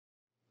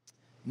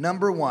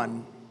Number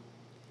one,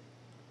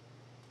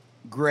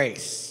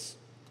 grace.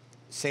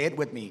 Say it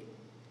with me.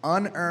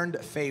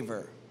 Unearned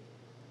favor.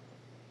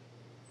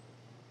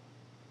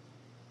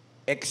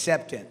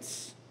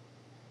 Acceptance.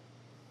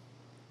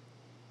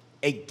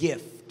 A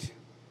gift.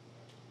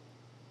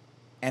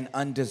 An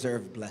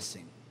undeserved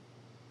blessing.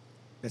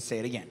 Let's say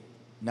it again.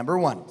 Number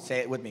one, say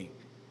it with me.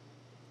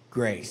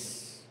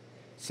 Grace.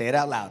 Say it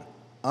out loud.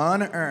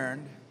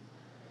 Unearned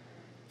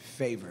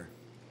favor.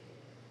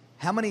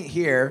 How many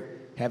here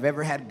have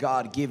ever had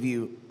God give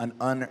you an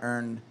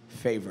unearned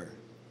favor?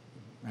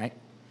 Right?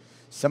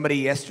 Somebody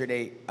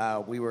yesterday,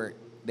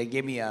 they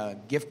gave me a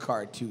gift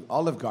card to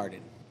Olive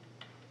Garden,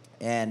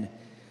 and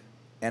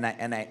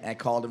I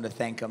called them to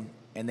thank them,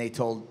 and they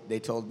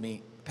told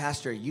me,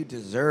 Pastor, you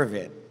deserve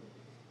it.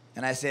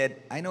 And I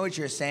said, I know what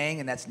you're saying,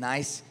 and that's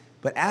nice,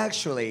 but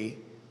actually,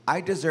 I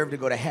deserve to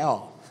go to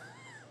hell.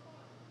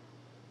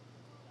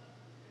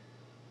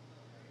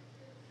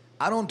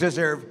 I don't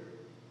deserve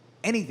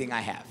anything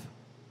I have.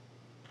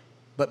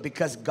 But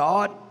because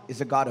God is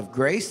a God of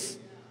grace,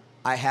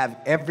 I have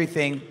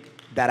everything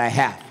that I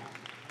have.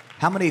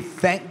 How many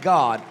thank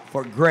God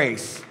for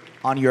grace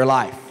on your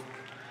life?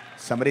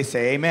 Somebody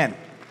say amen.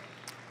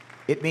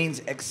 It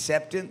means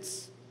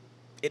acceptance.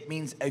 It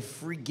means a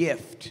free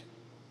gift.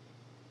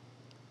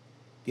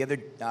 The other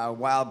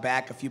while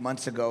back, a few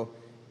months ago,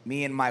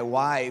 me and my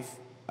wife,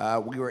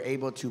 we were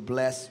able to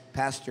bless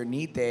Pastor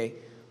Nite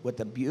with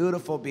a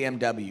beautiful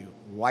BMW,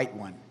 white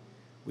one.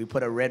 We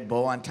put a red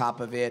bow on top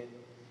of it,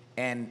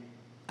 and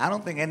I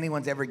don't think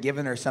anyone's ever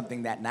given her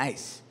something that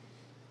nice.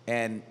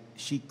 And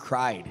she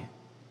cried,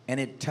 and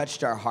it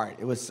touched our heart.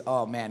 It was,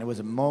 oh man,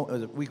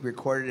 we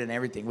recorded it and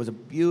everything. It was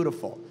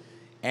beautiful.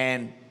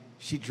 And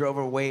she drove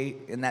away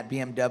in that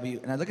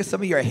BMW. And I look at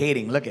some of you are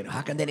hating. Look at,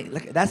 how can they,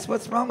 look, that's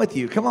what's wrong with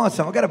you. Come on,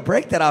 someone got to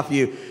break that off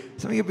you.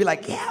 Some of you will be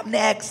like, yeah, I'm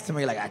next. Some of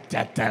you are like,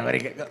 what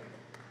do you go?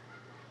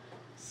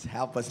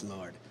 Help us,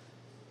 Lord.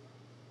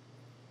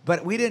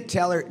 But we didn't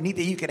tell her,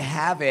 Nita, you could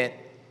have it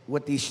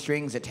with these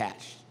strings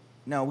attached.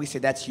 No, we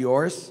said, that's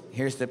yours.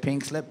 Here's the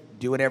pink slip.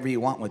 Do whatever you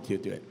want with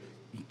it.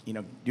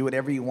 Do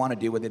whatever you want to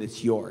do with it.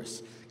 It's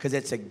yours. Because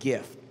it's a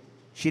gift.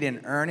 She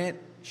didn't earn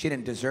it. She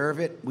didn't deserve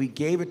it. We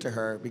gave it to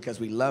her because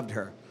we loved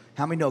her.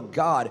 How many know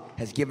God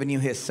has given you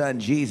his son,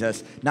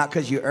 Jesus, not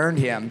because you earned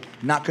him,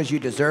 not because you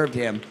deserved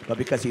him, but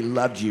because he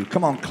loved you.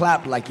 Come on,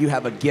 clap like you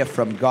have a gift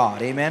from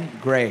God. Amen?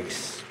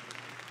 Grace.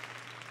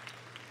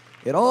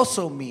 It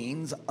also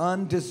means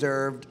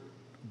undeserved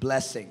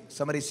blessing.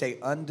 Somebody say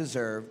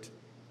undeserved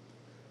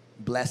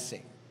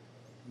blessing.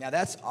 Now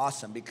that's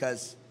awesome,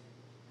 because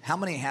how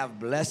many have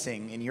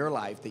blessing in your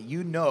life that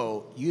you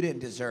know you didn't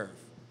deserve?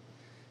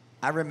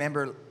 I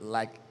remember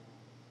like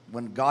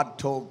when God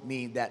told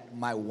me that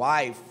my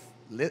wife,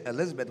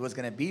 Elizabeth, was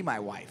going to be my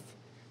wife.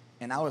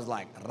 And I was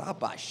like,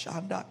 Rabba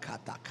Shanda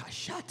Kata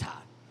Kashata.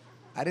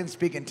 I didn't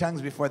speak in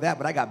tongues before that,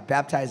 but I got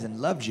baptized in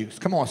love juice.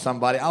 Come on,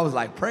 somebody. I was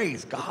like,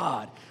 praise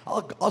God.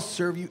 I'll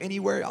serve you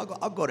anywhere.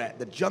 I'll go to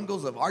the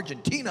jungles of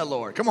Argentina,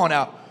 Lord. Come on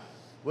now.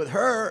 With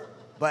her,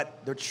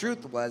 but the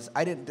truth was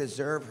I didn't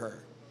deserve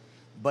her.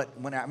 But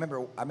when I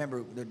remember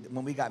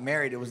when we got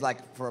married, it was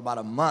like for about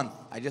a month,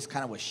 I just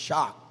kind of was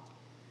shocked.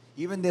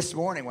 Even this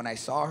morning when I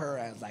saw her,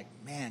 I was like,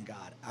 man,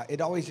 God.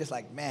 It always just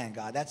like, man,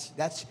 God,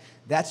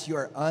 that's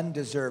your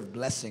undeserved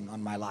blessing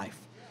on my life.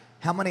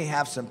 How many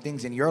have some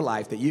things in your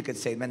life that you could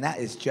say, man, that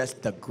is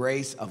just the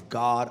grace of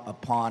God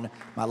upon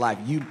my life?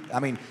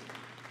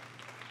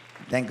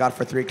 Thank God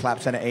for 3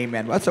 claps and an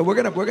amen. So we're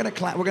gonna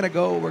clap. We're gonna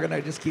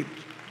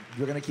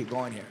keep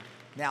going here.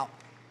 Now,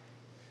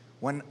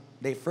 when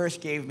they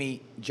first gave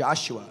me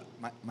Joshua,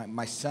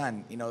 my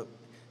son,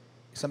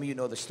 some of you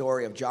know the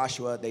story of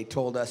Joshua. They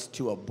told us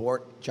to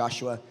abort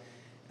Joshua.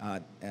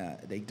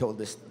 They told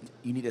us,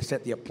 you need to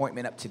set the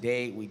appointment up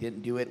today. We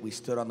didn't do it. We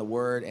stood on the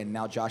word, and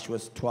now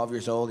Joshua's 12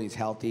 years old. He's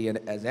healthy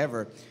as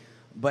ever.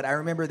 But I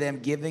remember them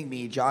giving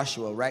me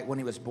Joshua right when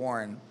he was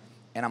born,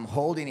 and I'm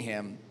holding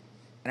him,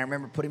 and I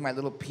remember putting my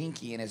little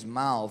pinky in his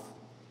mouth,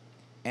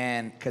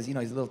 and because, he's a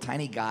little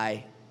tiny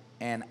guy,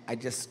 and I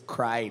just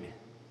cried.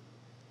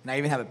 And I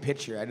even have a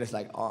picture. I just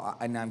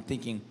and I'm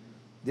thinking,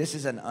 this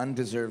is an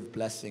undeserved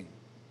blessing.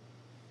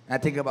 And I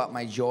think about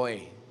my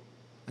joy.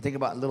 I think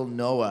about little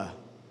Noah.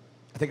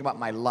 I think about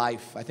my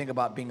life. I think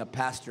about being a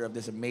pastor of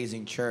this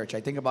amazing church.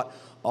 I think about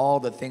all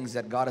the things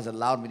that God has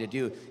allowed me to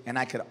do. And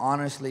I could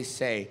honestly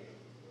say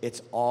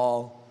it's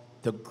all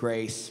the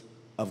grace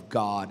of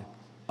God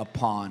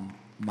upon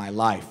my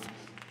life.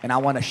 And I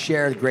want to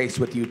share grace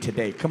with you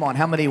today. Come on,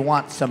 how many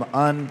want some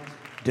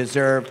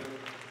undeserved?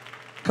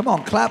 Come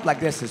on, clap like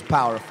this is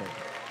powerful.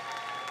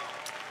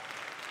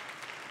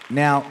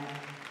 Now,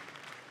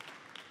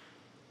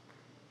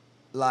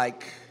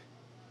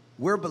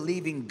 we're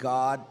believing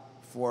God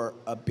for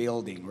a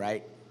building,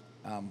 right?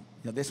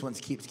 This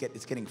one's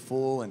it's getting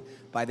full, and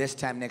by this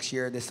time next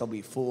year, this will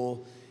be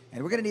full,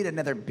 and we're going to need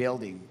another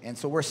building. And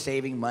so we're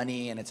saving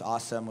money, and it's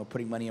awesome. We're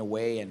putting money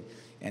away,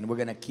 and we're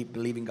going to keep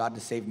believing God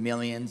to save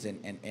millions,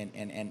 and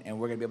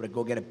we're going to be able to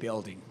go get a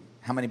building.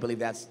 How many believe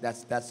that's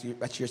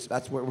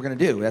what we're going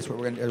to do? That's what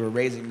we're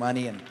raising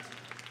money.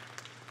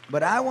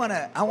 But I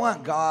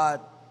want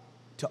God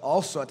to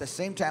also, at the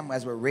same time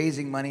as we're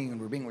raising money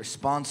and we're being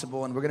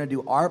responsible and we're going to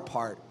do our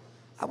part,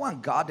 I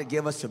want God to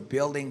give us a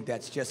building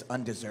that's just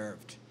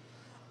undeserved.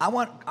 I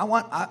want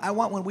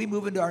when we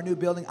move into our new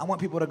building, I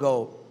want people to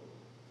go,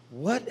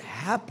 what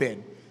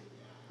happened?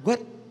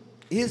 What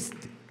is?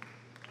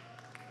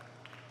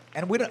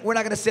 And we're not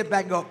going to sit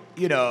back and go,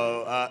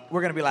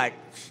 we're going to be like,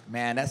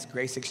 man, that's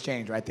grace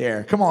exchange right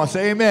there. Come on,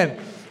 say amen.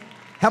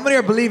 How many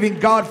are believing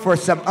God for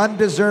some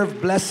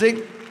undeserved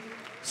blessing?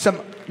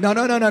 No.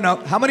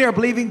 How many are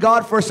believing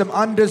God for some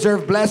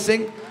undeserved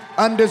blessing,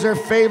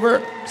 undeserved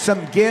favor,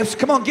 some gifts?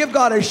 Come on, give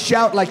God a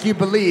shout like you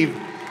believe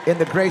in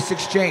the grace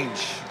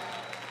exchange.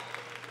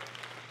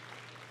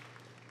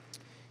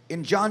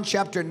 In John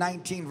chapter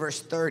 19,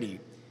 verse 30,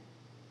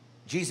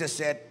 Jesus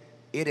said,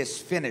 it is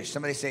finished.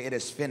 Somebody say, it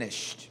is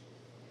finished.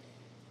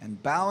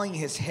 And bowing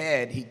his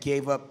head, he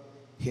gave up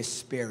his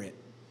spirit.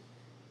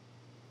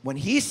 When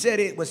he said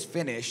it was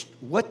finished,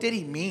 what did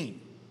he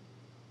mean?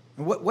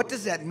 What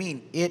does that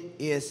mean? It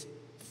is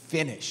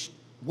finished.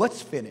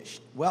 What's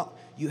finished? Well,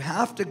 you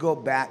have to go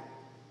back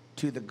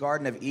to the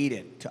Garden of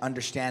Eden to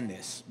understand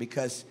this.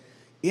 Because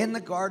in the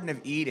Garden of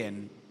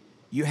Eden,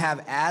 you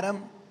have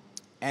Adam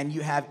and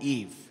you have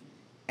Eve.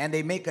 And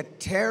they make a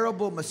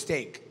terrible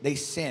mistake. They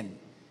sin.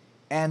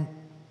 And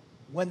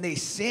when they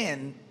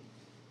sin,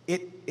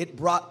 it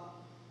brought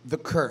the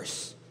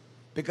curse.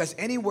 Because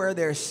anywhere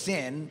there's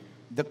sin,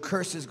 the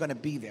curse is going to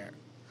be there.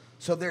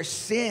 So there's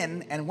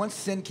sin, and once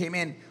sin came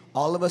in,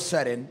 all of a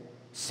sudden,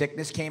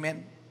 sickness came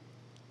in,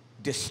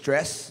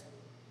 distress,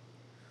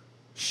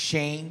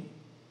 shame,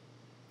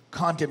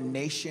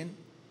 condemnation,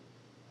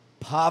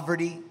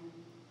 poverty,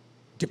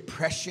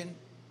 depression,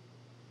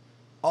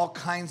 all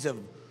kinds of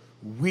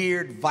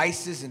weird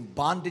vices and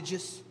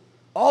bondages.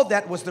 All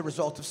that was the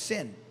result of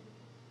sin.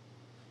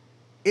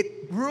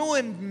 It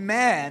ruined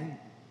man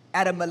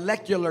at a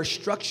molecular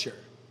structure.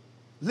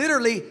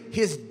 Literally,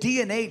 his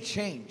DNA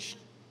changed.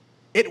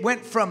 It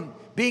went from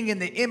being in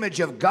the image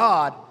of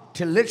God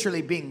to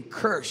literally being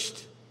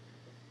cursed.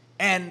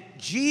 And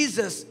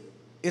Jesus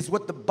is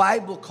what the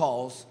Bible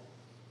calls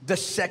the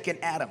second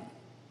Adam.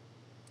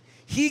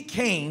 He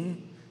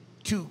came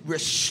to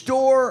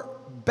restore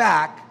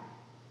back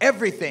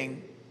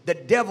everything the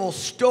devil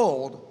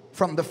stole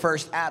from the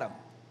first Adam.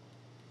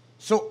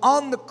 So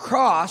on the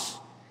cross,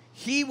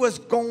 he was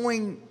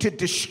going to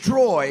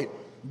destroy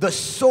the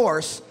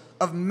source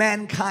of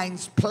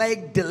mankind's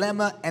plague,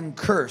 dilemma, and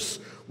curse,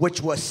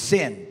 which was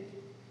sin.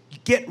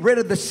 Get rid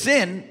of the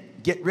sin,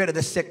 get rid of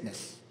the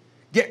sickness.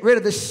 Get rid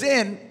of the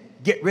sin,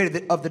 get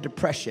rid of the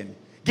depression.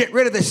 Get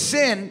rid of the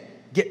sin,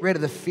 get rid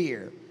of the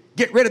fear.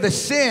 Get rid of the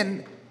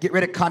sin, get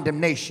rid of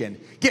condemnation.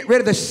 Get rid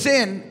of the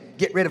sin,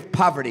 get rid of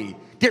poverty.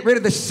 Get rid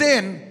of the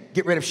sin,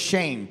 get rid of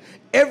shame.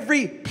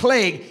 Every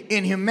plague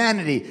in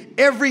humanity,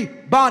 every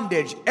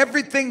bondage,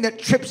 everything that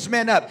trips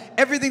men up,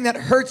 everything that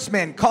hurts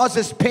men,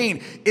 causes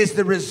pain, is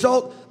the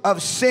result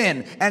of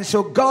sin. And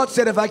so God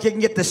said, if I can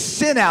get the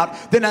sin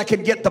out, then I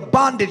can get the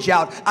bondage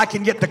out. I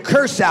can get the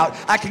curse out.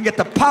 I can get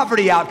the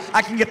poverty out.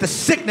 I can get the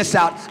sickness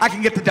out. I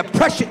can get the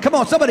depression. Come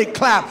on, somebody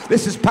clap.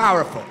 This is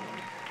powerful.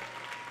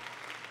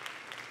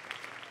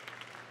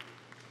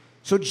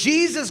 So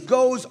Jesus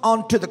goes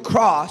onto the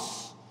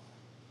cross,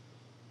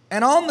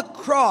 and on the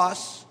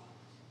cross,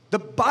 the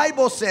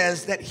Bible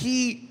says that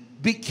he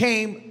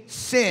became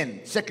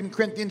sin. 2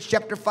 Corinthians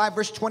chapter 5,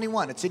 verse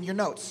 21. It's in your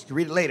notes. You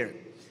read it later.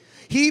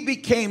 He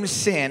became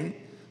sin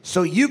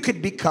so you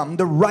could become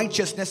the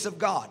righteousness of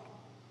God.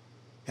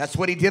 That's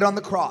what he did on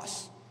the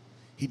cross.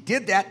 He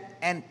did that,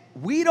 and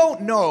we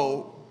don't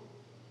know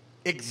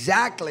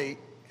exactly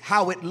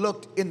how it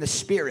looked in the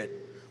spirit.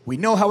 We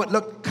know how it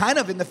looked kind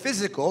of in the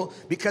physical,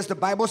 because the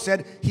Bible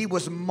said he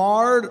was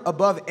marred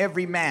above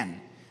every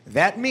man.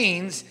 That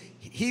means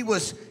he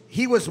was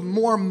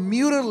more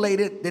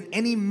mutilated than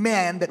any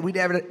man that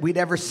we'd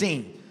ever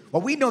seen.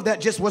 Well, we know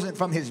that just wasn't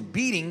from his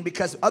beating,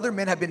 because other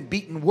men have been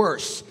beaten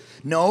worse.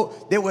 No,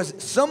 there was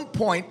some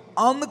point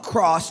on the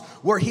cross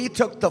where he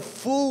took the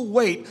full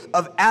weight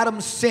of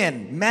Adam's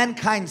sin,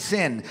 mankind's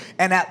sin.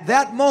 And at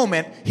that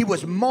moment, he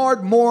was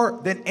marred more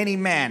than any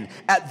man.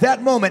 At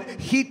that moment,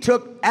 he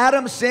took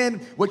Adam's sin,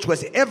 which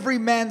was every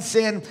man's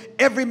sin,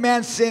 every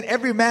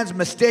man's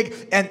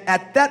mistake. And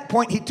at that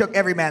point, he took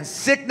every man's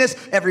sickness,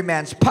 every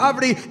man's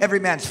poverty, every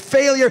man's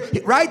failure.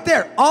 Right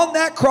there on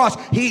that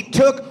cross, he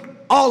took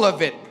all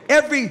of it.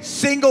 Every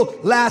single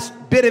last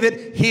bit of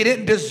it. He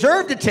didn't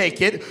deserve to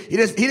take it. He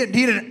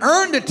didn't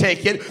earn to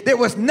take it. There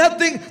was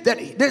nothing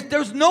that,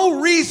 there's no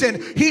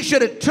reason he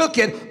should have took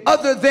it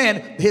other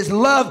than his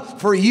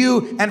love for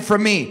you and for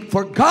me.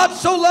 For God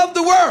so loved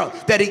the world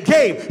that he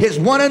gave his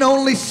one and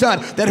only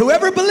son, that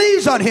whoever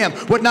believes on him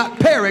would not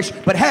perish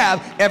but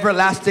have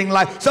everlasting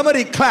life.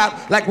 Somebody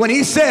clap like when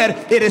he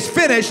said, it is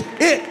finished,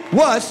 it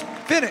was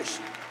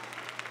finished.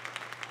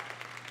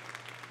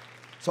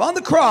 So on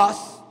the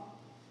cross,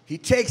 he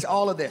takes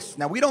all of this.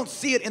 Now, we don't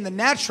see it in the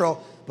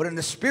natural, but in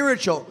the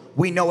spiritual,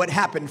 we know it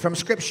happened from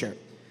Scripture.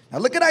 Now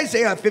look at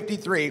Isaiah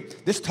 53.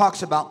 This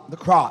talks about the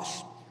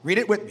cross. Read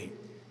it with me.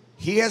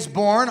 He has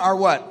borne our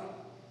what?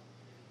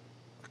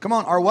 Come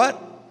on, our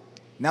what?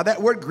 Now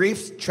that word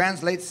grief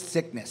translates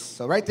sickness.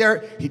 So right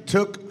there,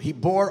 he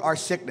bore our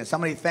sickness.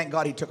 Somebody thank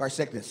God he took our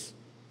sickness.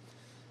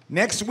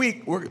 Next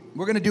week, we're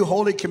going to do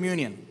Holy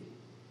Communion.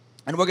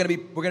 And we're going to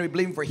be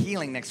believing for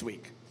healing next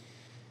week.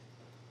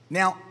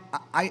 Now,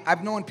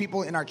 I've known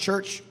people in our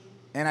church,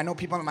 and I know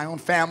people in my own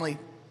family,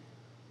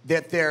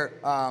 that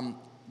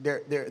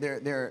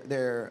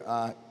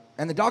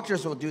and the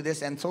doctors will do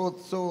this, and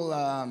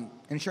so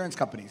insurance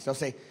companies. They'll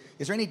say,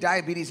 is there any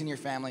diabetes in your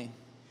family?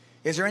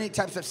 Is there any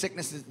types of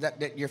sicknesses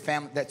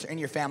that's in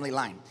your family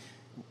line?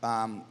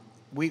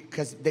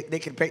 Because they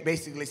could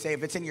basically say,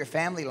 if it's in your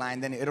family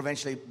line, then it'll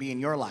eventually be in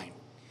your line.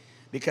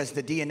 Because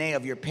the DNA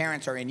of your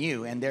parents are in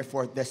you, and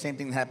therefore the same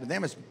thing that happened to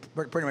them is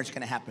pretty much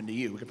going to happen to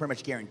you. We can pretty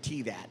much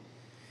guarantee that.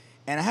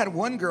 And I had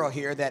one girl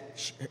here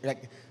that,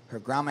 her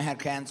grandma had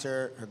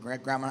cancer, her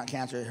great-grandma had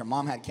cancer, her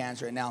mom had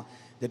cancer, and now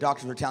the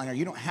doctors were telling her,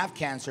 you don't have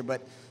cancer,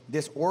 but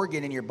this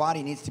organ in your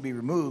body needs to be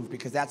removed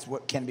because that's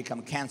what can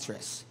become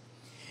cancerous.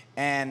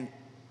 And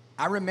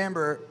I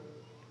remember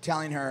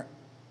telling her,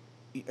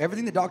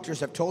 everything the doctors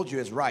have told you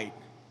is right,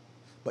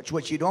 but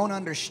what you don't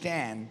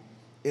understand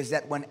is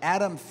that when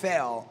Adam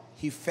fell,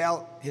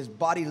 his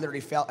body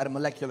literally fell at a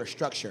molecular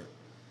structure.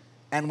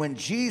 And when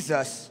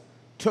Jesus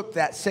took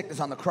that sickness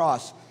on the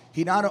cross,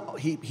 he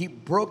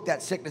broke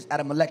that sickness at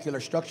a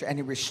molecular structure, and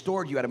he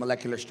restored you at a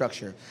molecular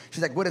structure.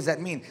 She's like, what does that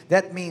mean?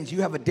 That means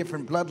you have a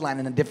different bloodline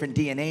and a different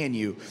DNA in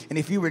you. And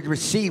if you would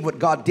receive what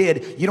God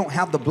did, you don't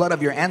have the blood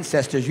of your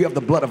ancestors, you have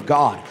the blood of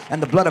God.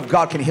 And the blood of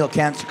God can heal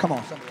cancer. Come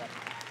on,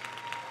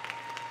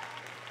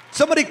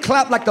 somebody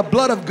clap like the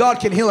blood of God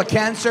can heal a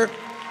cancer.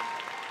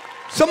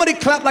 Somebody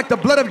clap like the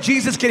blood of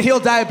Jesus can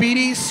heal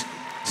diabetes.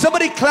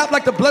 Somebody clap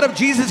like the blood of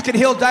Jesus can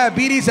heal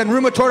diabetes and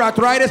rheumatoid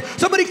arthritis.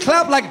 Somebody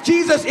clap like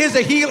Jesus is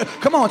a healer.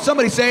 Come on,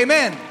 somebody say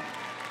amen.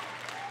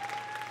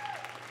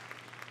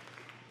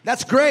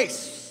 That's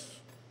grace.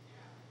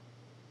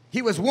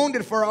 He was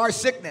wounded for our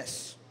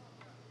sickness.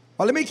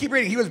 Well, let me keep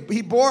reading.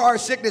 He bore our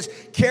sickness,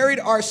 carried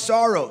our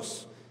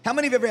sorrows. How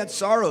many of you have ever had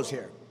sorrows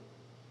here?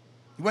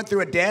 You went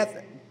through a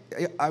death.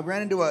 I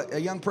ran into a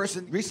young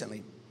person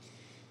recently,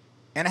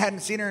 and I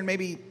hadn't seen her in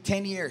maybe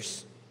 10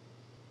 years.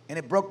 And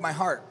it broke my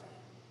heart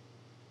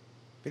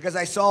because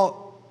I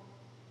saw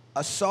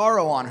a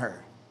sorrow on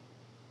her.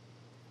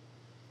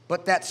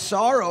 But that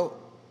sorrow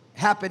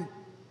happened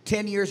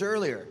 10 years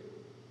earlier.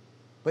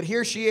 But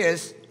here she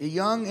is,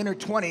 young in her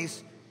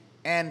 20s,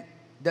 and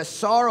the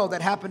sorrow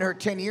that happened to her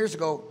 10 years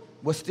ago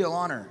was still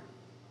on her.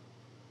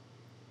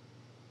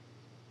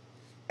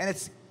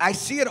 And I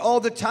see it all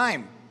the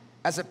time.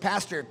 As a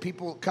pastor,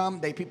 people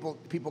come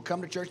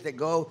to church, they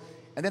go,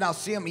 and then I'll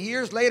see them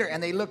years later,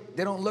 and they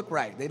don't look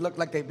right. They look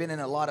like they've been in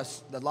a lot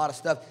of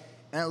stuff.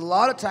 And a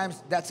lot of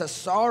times, that's a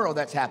sorrow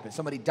that's happened.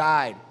 Somebody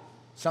died.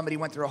 Somebody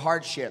went through a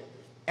hardship.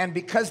 And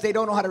because they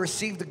don't know how to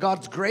receive the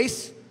God's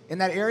grace in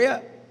that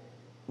area,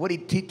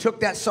 he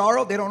took that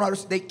sorrow, they don't know how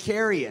to, they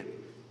carry it.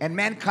 And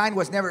mankind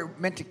was never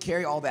meant to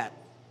carry all that.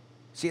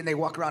 See, and they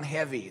walk around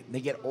heavy, and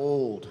they get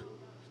old,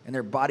 and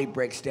their body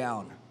breaks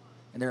down,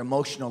 and their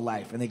emotional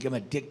life, and they get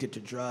addicted to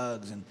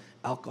drugs and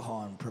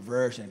alcohol and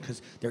perversion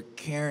because they're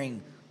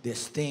carrying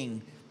this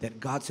thing that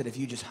God said, if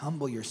you just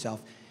humble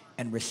yourself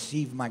and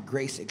receive my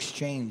grace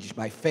exchanged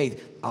by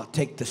faith, I'll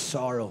take the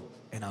sorrow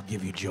and I'll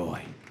give you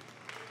joy.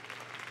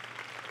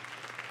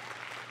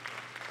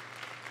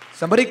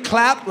 Somebody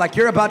clap like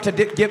you're about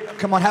to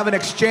come on, have an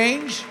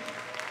exchange.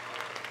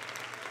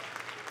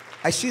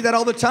 I see that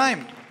all the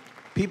time.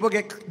 People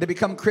they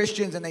become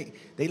Christians and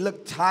they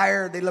look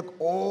tired, they look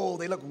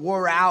old, they look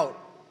wore out.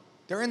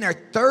 They're in their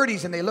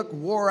 30s and they look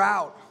wore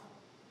out.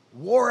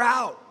 Wore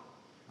out.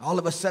 All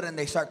of a sudden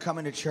they start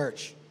coming to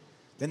church.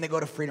 Then they go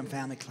to Freedom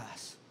Family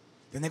Class.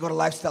 Then they go to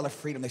Lifestyle of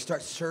Freedom. They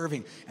start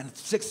serving. And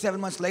 6-7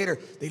 months later,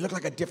 they look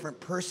like a different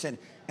person.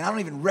 And I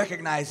don't even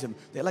recognize them.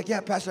 They're like, yeah,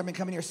 Pastor, I've been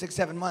coming here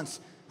 6-7 months.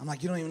 I'm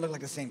like, you don't even look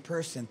like the same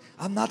person.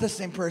 I'm not the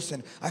same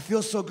person. I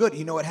feel so good.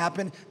 You know what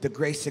happened? The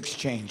grace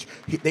exchange.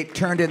 They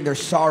turned in their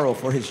sorrow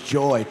for his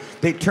joy.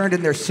 They turned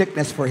in their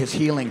sickness for his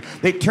healing.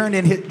 They turned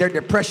in their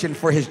depression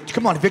for his,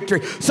 come on,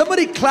 victory.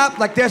 Somebody clap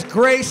like there's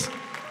grace.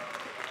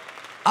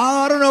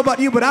 I don't know about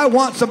you, but I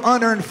want some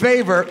unearned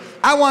favor.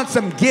 I want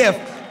some gift.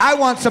 I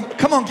want some,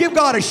 come on, give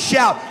God a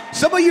shout.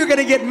 Some of you are going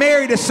to get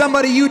married to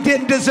somebody you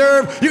didn't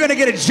deserve. You're going to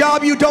get a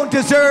job you don't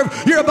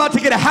deserve. You're about to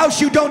get a house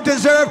you don't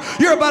deserve.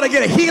 You're about to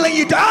get a healing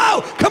you don't.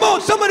 Oh, come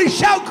on, somebody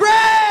shout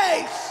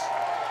grace.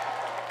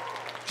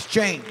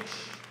 Exchange.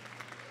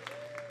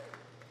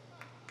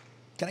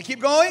 Can I keep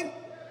going?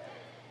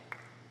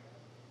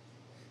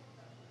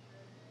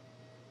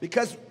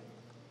 Because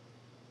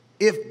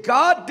if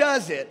God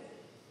does it,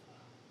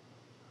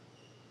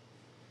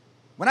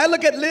 when I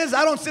look at Liz,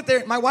 I don't sit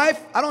there, my wife,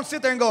 I don't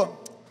sit there and go,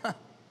 huh,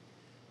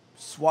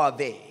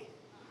 suave,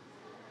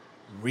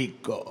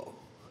 rico,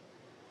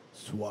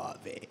 suave.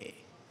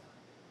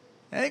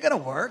 That ain't gonna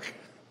work.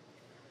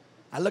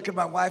 I look at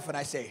my wife and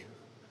I say,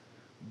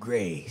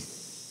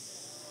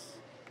 grace.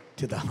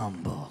 to the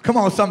humble. Come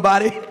on,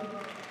 somebody.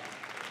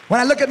 When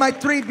I look at my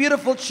 3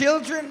 beautiful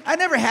children, I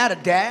never had a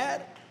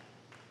dad.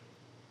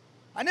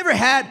 I never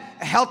had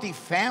a healthy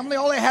family.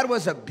 All I had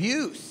was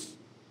abuse,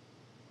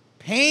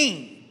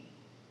 pain,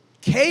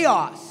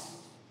 chaos,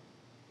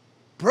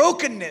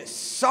 brokenness,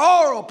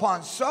 sorrow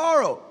upon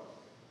sorrow.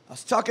 I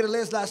was talking to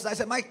Liz last night. I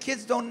said, my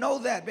kids don't know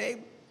that, babe.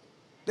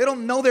 They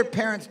don't know their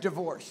parents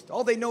divorced.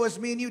 All they know is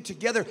me and you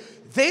together.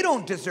 They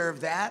don't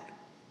deserve that.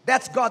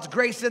 That's God's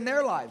grace in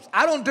their lives.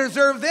 I don't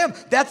deserve them.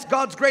 That's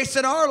God's grace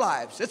in our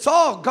lives. It's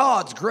all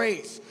God's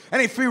grace.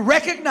 And if we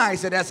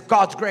recognize it as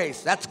God's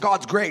grace, that's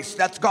God's grace,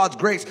 that's God's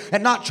grace,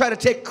 and not try to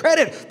take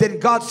credit, then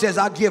God says,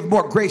 I'll give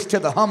more grace to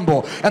the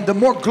humble. And the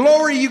more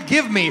glory you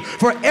give me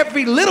for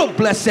every little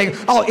blessing,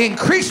 I'll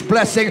increase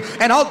blessing,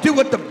 and I'll do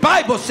what the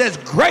Bible says,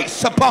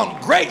 grace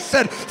upon grace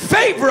and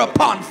favor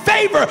upon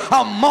favor,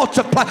 I'll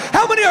multiply.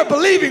 How many are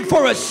believing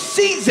for a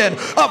season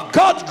of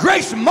God's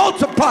grace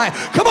multiplying?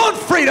 Come on,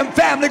 Freedom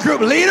Family Group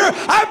leader.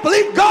 I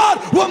believe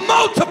God will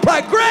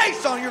multiply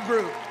grace on your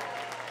group.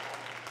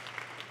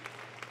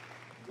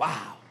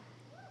 Wow.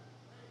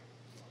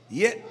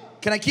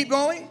 Yet, can I keep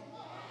going?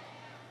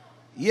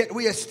 Yet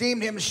we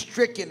esteemed him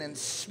stricken and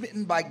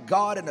smitten by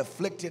God and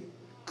afflicted,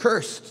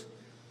 cursed.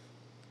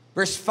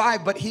 Verse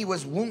 5, but he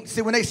was wounded.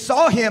 See, when they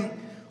saw him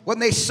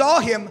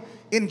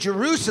in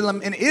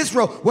Jerusalem, in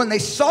Israel, when they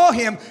saw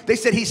him, they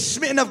said, he's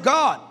smitten of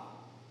God.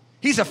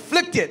 He's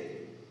afflicted.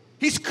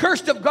 He's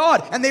cursed of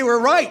God. And they were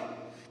right.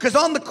 Because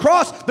on the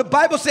cross, the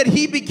Bible said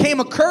he became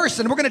a curse.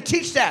 And we're going to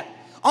teach that.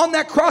 On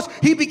that cross,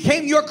 he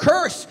became your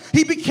curse.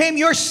 He became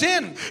your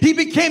sin. He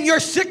became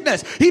your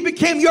sickness. He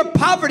became your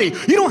poverty.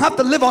 You don't have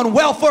to live on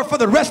welfare for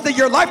the rest of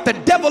your life. The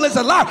devil is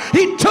a liar.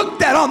 He took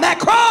that on that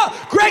cross.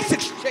 Grace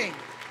exchange.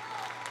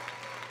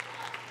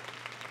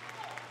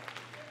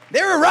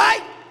 They were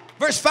right.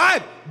 Verse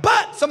 5.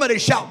 But, somebody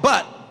shout,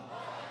 but.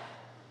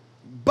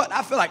 But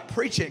I feel like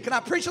preaching. Can I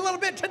preach a little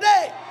bit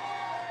today?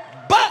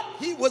 But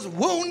he was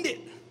wounded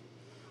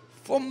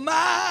for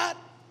my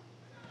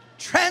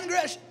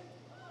transgression.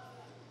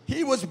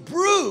 He was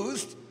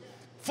bruised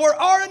for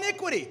our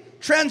iniquity.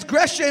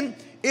 Transgression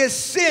is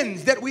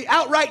sins that we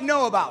outright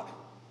know about.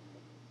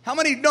 How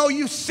many know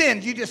you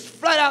sinned? You just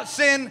flat out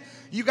sinned.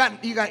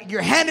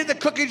 You're handed the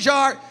cookie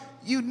jar.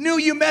 You knew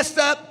you messed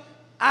up.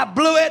 I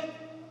blew it.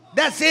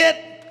 That's it.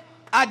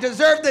 I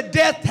deserve the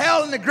death,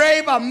 hell, and the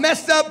grave. I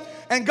messed up.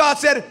 And God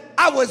said,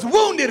 I was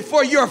wounded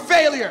for your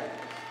failure.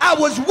 I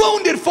was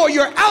wounded for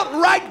your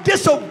outright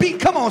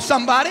disobedience. Come on,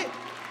 somebody.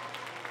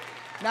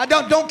 Now,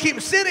 don't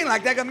keep sinning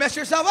like that. You're going to mess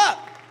yourself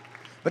up.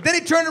 But then he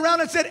turned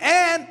around and said,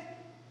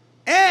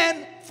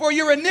 and for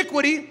your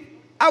iniquity,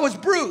 I was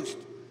bruised.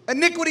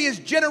 Iniquity is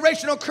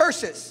generational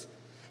curses.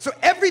 So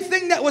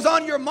everything that was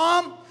on your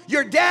mom,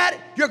 your dad,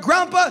 your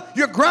grandpa,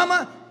 your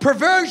grandma,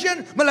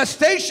 perversion,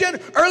 molestation,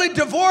 early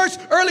divorce,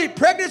 early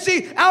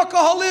pregnancy,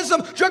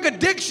 alcoholism, drug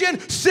addiction,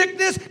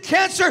 sickness,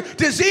 cancer,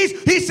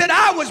 disease. He said,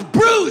 I was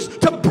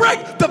bruised to break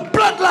the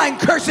bloodline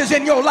curses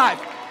in your life.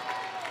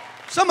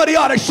 Somebody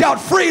ought to shout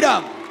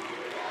freedom.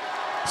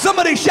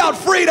 Somebody shout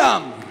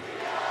freedom.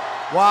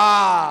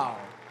 Wow.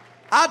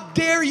 I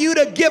dare you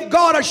to give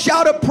God a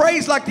shout of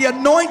praise like the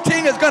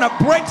anointing is going to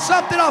break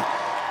something off.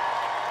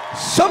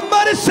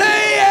 Somebody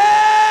say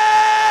yeah.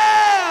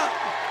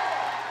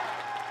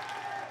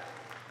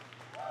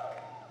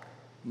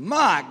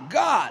 My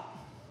God.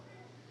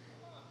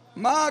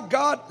 My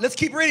God. Let's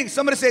keep reading.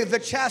 Somebody say the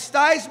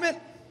chastisement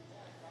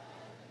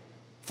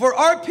for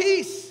our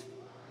peace.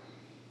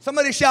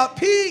 Somebody shout,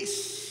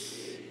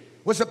 peace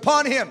was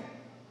upon him.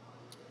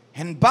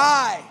 And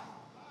by,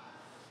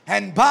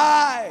 and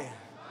by,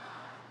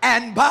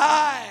 and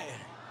by,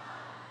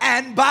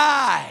 and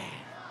by,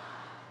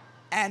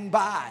 and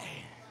by,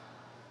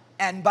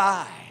 and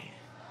by.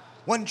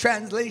 One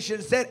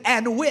translation said,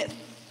 and with,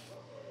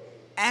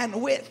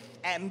 and with,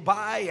 and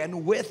by,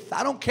 and with.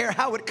 I don't care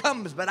how it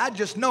comes, but I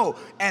just know.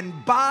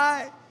 And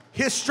by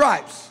his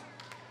stripes,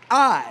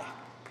 I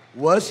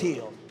was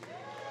healed.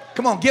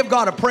 Come on, give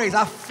God a praise.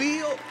 I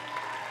feel it.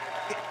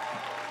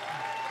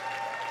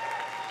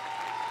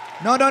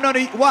 No.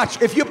 Watch.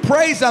 If you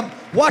praise him,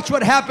 watch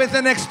what happens in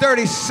the next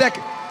 30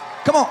 seconds.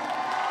 Come on.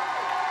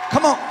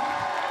 Come on.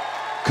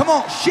 Come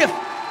on, shift.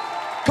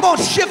 Come on,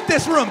 shift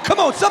this room. Come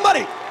on,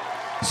 somebody.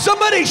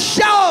 Somebody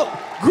shout,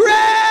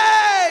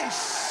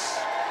 grace.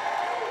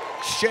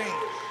 Exchange.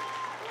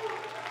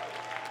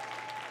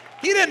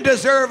 He didn't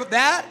deserve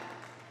that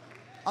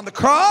on the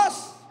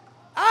cross.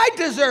 I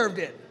deserved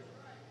it.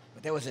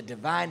 There was a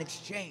divine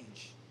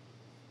exchange.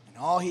 And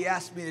all he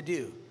asked me to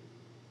do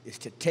is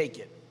to take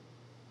it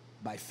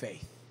by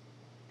faith.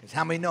 Because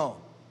how many know?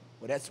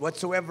 Well, that's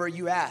whatsoever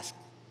you ask,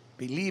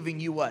 believing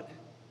you what?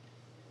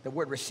 The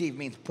word receive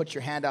means put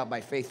your hand out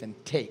by faith and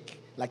take.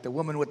 Like the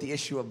woman with the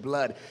issue of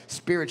blood,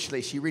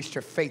 spiritually, she reached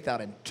her faith out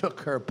and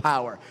took her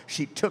power.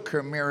 She took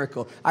her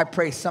miracle. I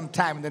pray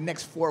sometime in the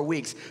next 4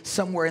 weeks,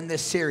 somewhere in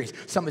this series,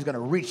 somebody's going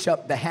to reach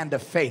up the hand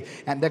of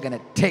faith and they're going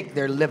to take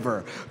their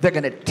liver. They're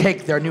going to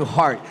take their new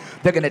heart.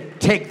 They're going to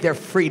take their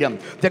freedom.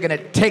 They're going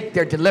to take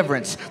their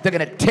deliverance. They're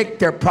going to take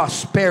their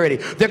prosperity.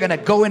 They're going to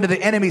go into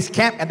the enemy's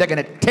camp and they're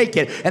going to take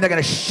it and they're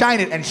going to shine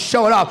it and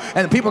show it off.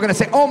 And people are going to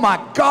say, oh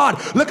my God,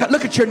 look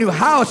at your new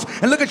house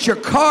and look at your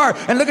car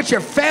and look at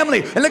your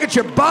family and look at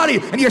your body,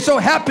 and you're so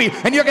happy,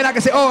 and you're not going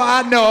to say, oh,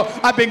 I know,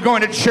 I've been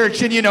going to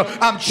church and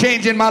I'm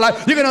changing my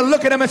life. You're going to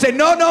look at them and say,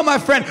 no, my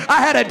friend,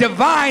 I had a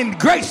divine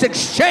grace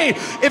exchange.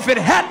 If it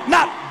had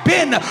not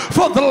been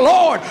for the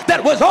Lord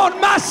that was on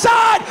my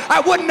side,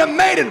 I wouldn't have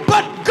made it.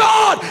 But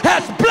God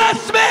has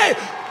blessed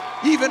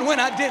me even when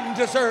I didn't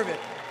deserve it,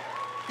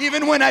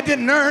 even when I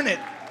didn't earn it.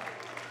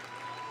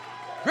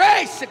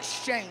 Grace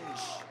exchange.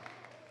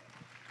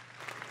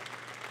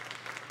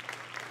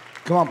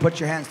 Come on, put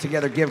your hands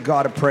together. Give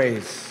God a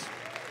praise.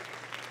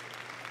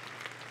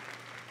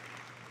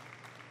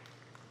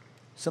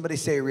 Somebody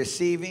say,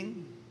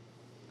 receiving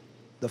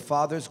the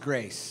Father's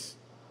grace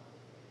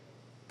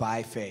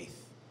by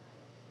faith.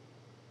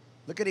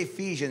 Look at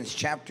Ephesians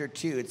chapter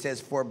 2. It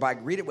says,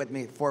 read it with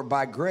me, for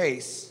by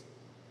grace,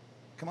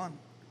 come on,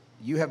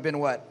 you have been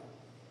what?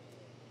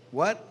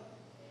 What?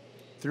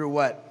 Through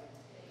what?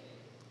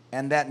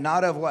 And that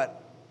not of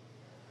what?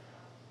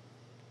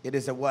 It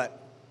is a what?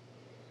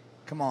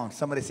 Come on,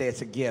 somebody say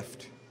it's a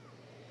gift.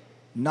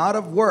 Not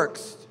of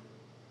works,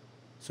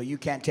 so you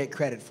can't take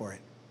credit for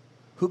it.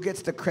 Who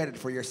gets the credit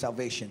for your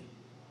salvation?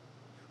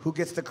 Who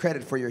gets the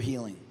credit for your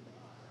healing?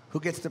 Who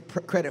gets the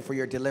credit for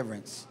your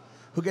deliverance?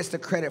 Who gets the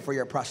credit for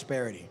your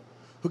prosperity?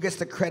 Who gets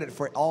the credit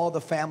for all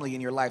the family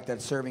in your life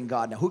that's serving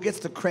God? Now, who gets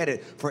the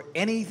credit for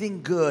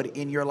anything good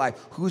in your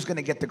life? Who's going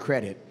to get the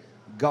credit?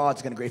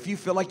 God's going to. If you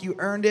feel like you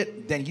earned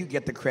it, then you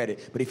get the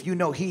credit. But if you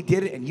know He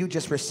did it and you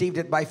just received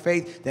it by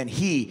faith, then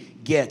He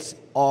gets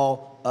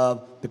all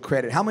of the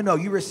credit. How many know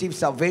you received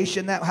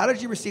salvation? How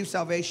did you receive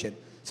salvation?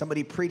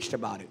 Somebody preached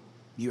about it.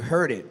 You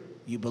heard it.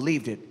 You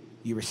believed it.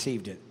 You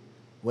received it.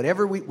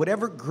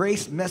 Whatever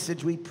grace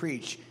message we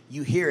preach,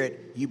 you hear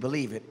it, you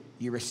believe it,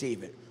 you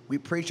receive it. We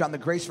preach on the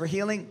grace for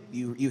healing.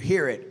 You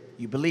hear it,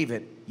 you believe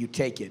it, you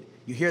take it.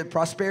 You hear the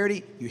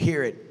prosperity, you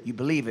hear it, you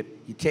believe it,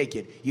 you take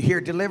it. You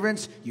hear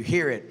deliverance, you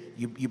hear it,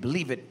 you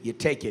believe it, you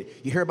take it.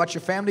 You hear about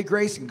your family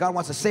grace and God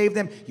wants to save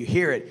them, you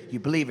hear it, you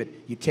believe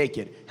it, you take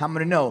it. How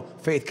many know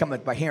faith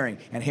cometh by hearing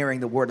and hearing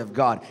the word of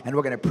God? And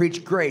we're going to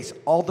preach grace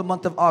all the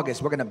month of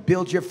August. We're going to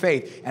build your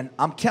faith. And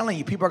I'm telling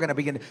you, people are going to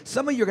begin.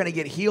 Some of you are going to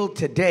get healed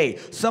today.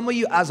 Some of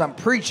you, as I'm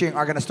preaching,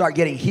 are going to start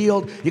getting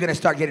healed. You're going to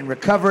start getting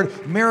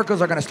recovered. Miracles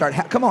are going to start.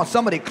 Come on,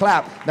 somebody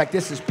clap like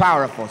this is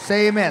powerful.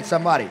 Say amen,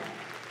 somebody.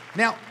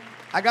 Now,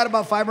 I got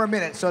about 5 more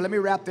minutes, so let me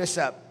wrap this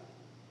up.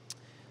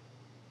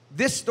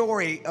 This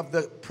story of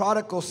the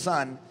prodigal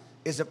son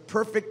is a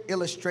perfect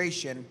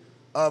illustration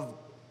of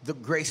the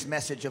grace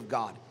message of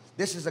God.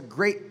 This is a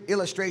great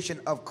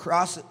illustration of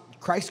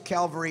Christ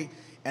Calvary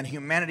and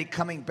humanity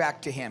coming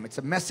back to Him. It's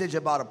a message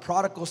about a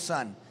prodigal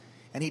son,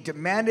 and he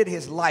demanded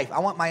his life. I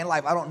want my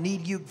life. I don't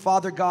need you,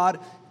 Father God.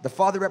 The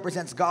Father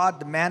represents God.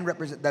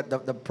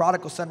 The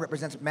prodigal son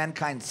represents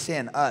mankind's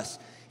sin, us.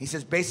 He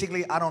says,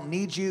 basically, I don't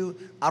need you.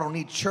 I don't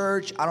need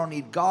church. I don't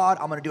need God.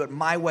 I'm going to do it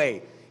my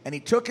way. And he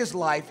took his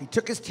life, he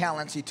took his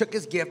talents, he took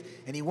his gift,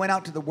 and he went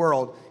out to the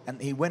world,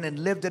 and he went and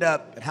lived it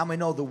up. And how many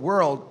know the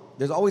world,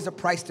 there's always a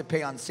price to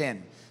pay on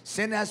sin.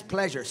 Sin has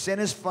pleasure. Sin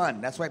is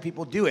fun. That's why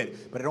people do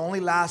it. But it only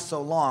lasts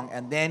so long.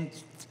 And then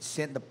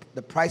sin,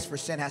 the price for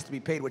sin has to be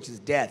paid, which is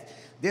death.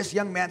 This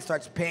young man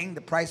starts paying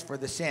the price for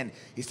the sin.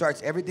 He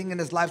starts, everything in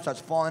his life starts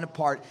falling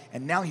apart.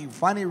 And now he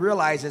finally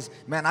realizes,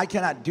 man, I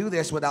cannot do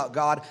this without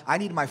God. I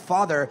need my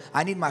Father.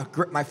 I need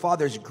my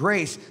Father's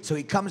grace. So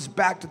he comes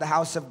back to the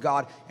house of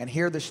God. And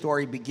here the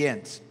story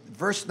begins.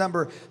 Verse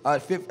number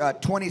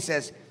 20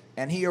 says,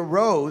 and he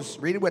arose,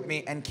 read it with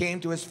me, and came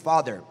to his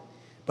father.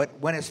 But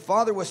when his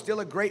father was still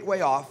a great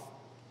way off,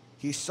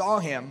 he saw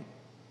him,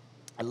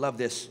 I love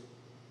this,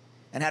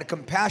 and had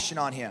compassion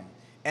on him,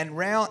 and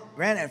ran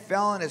and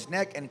fell on his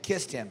neck and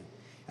kissed him.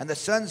 And the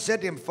son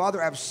said to him,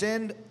 Father, I have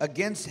sinned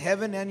against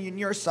heaven and in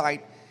your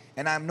sight,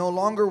 and I am no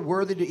longer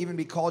worthy to even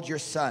be called your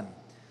son.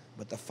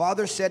 But the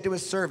father said to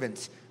his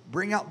servants,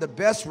 bring out the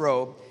best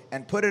robe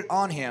and put it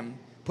on him,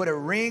 put a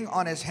ring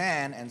on his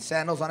hand and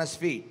sandals on his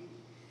feet.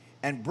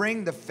 And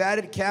bring the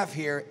fatted calf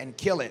here and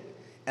kill it,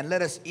 and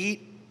let us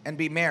eat and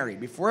be merry.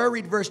 Before I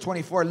read verse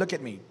 24, look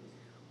at me.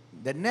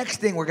 The next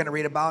thing we're going to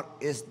read about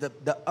is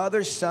the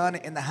other son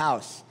in the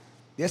house.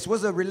 This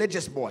was a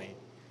religious boy.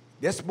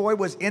 This boy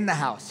was in the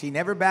house. He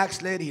never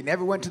backslid. He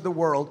never went to the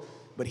world.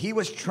 But he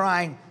was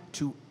trying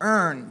to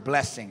earn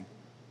blessing,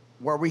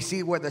 where we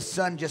see where the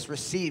son just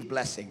received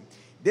blessing.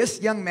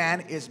 This young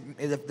man is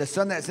the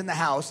son that's in the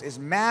house, is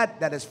mad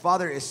that his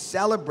father is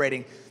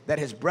celebrating that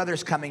his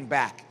brother's coming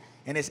back.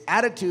 And his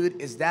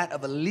attitude is that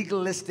of a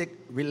legalistic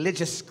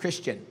religious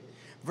Christian.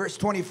 Verse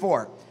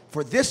 24.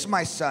 For this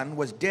my son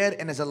was dead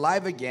and is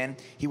alive again.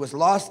 He was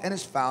lost and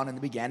is found, and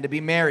began to be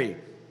merry.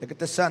 Look at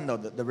the son, though,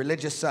 the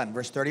religious son.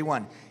 Verse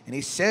 31. And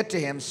he said to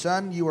him,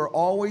 Son, you are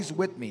always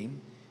with me,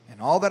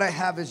 and all that I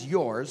have is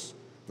yours.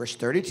 Verse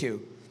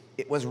 32.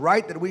 It was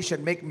right that we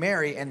should make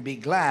merry and be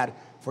glad,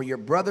 for your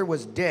brother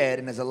was dead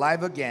and is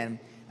alive again,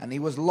 and he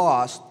was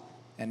lost,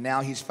 and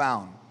now he's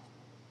found.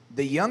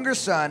 The younger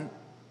son,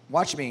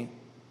 watch me,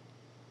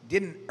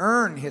 didn't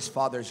earn his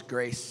father's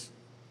grace.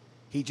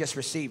 He just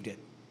received it.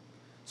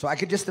 So I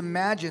could just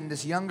imagine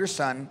this younger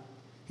son.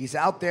 He's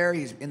out there.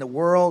 He's in the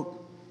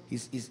world.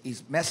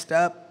 He's messed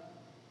up.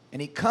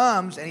 And he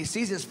comes and he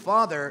sees his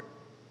father.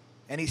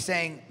 And he's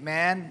saying,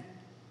 man,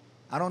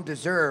 I don't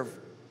deserve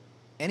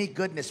any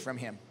goodness from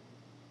him.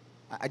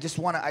 I just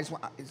want to,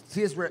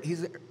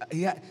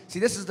 see,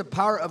 this is the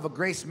power of a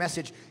grace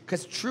message.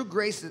 Because true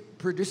grace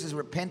produces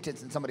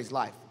repentance in somebody's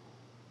life.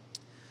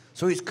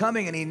 So he's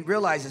coming and he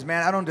realizes,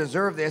 man, I don't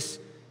deserve this.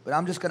 But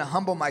I'm just going to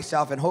humble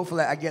myself. And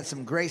hopefully I get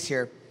some grace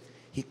here.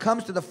 He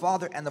comes to the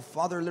father, and the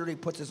father literally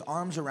puts his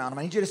arms around him.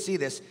 I need you to see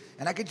this.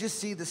 And I could just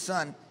see the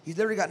son. He's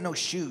literally got no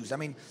shoes. I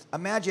mean,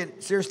 imagine,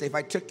 seriously, if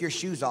I took your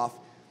shoes off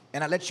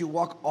and I let you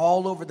walk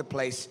all over the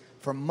place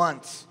for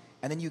months,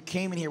 and then you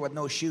came in here with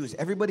no shoes.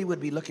 Everybody would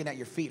be looking at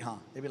your feet, huh?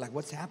 They'd be like,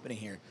 what's happening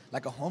here?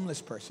 Like a homeless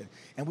person.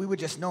 And we would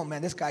just know,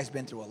 man, this guy's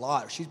been through a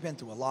lot. Or she's been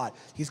through a lot.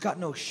 He's got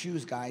no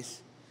shoes,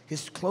 guys.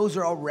 His clothes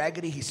are all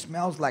raggedy. He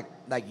smells like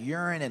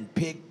urine and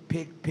pig.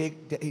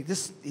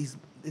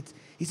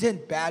 He's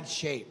in bad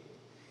shape.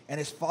 And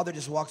his father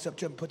just walks up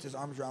to him, puts his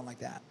arms around like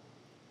that.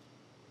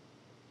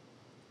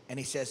 And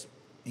he says,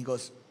 he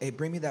goes, hey,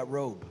 bring me that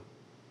robe.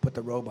 Put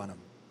the robe on him.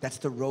 That's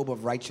the robe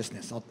of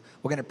righteousness.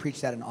 We're going to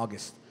preach that in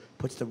August.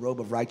 Puts the robe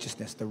of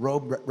righteousness. The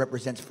robe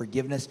represents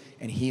forgiveness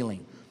and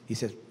healing. He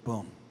says,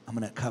 boom, I'm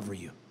going to cover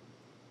you.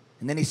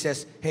 And then he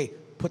says, hey,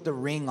 put the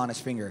ring on his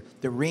finger.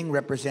 The ring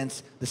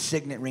represents the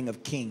signet ring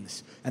of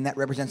kings. And that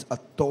represents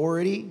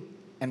authority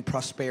and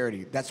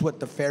prosperity. That's what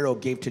the Pharaoh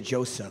gave to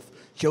Joseph.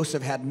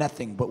 Joseph had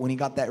nothing, but when he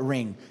got that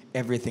ring,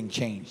 everything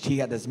changed. He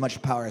had as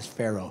much power as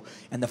Pharaoh.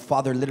 And the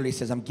father literally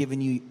says, I'm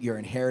giving you your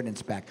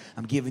inheritance back.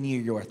 I'm giving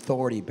you your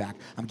authority back.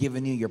 I'm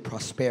giving you your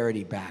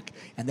prosperity back.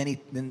 And then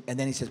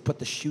he says, put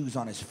the shoes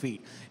on his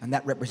feet. And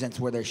that represents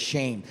where there's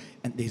shame.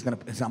 And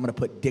I'm going to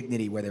put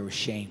dignity where there was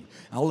shame.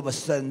 And all of a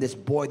sudden, this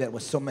boy that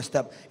was so messed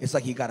up, it's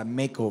like he got a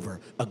makeover,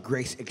 a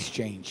grace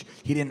exchange.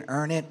 He didn't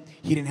earn it.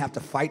 He didn't have to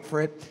fight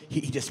for it.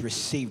 He just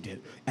received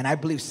it. And I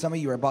believe some of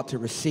you are about to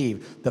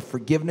receive the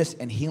forgiveness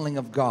and healing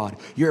of God.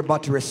 You're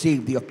about to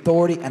receive the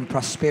authority and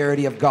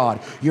prosperity of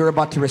God. You're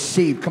about to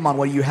receive, come on,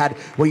 where you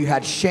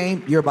had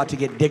shame, you're about to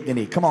get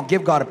dignity. Come on,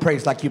 give God a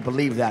praise like you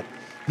believe that.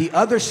 The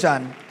other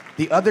son,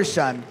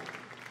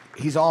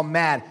 he's all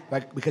mad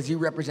because he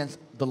represents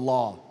the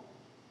law.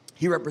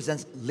 He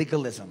represents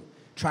legalism,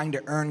 trying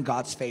to earn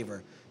God's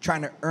favor,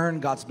 trying to earn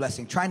God's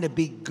blessing, trying to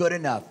be good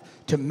enough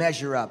to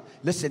measure up.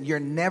 Listen, you're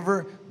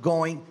never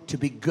going to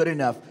be good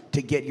enough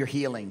to get your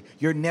healing.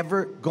 You're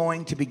never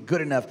going to be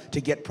good enough to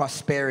get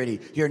prosperity.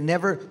 You're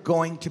never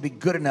going to be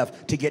good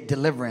enough to get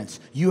deliverance.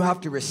 You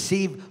have to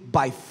receive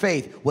by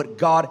faith what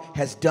God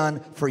has done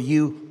for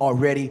you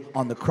already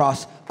on the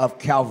cross of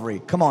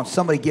Calvary. Come on,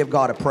 somebody give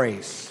God a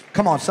praise.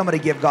 Come on, somebody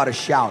give God a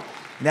shout.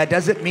 And that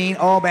doesn't mean,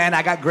 oh man,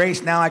 I got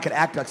grace now, I can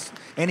act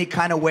any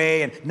kind of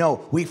way. And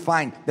no, we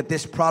find that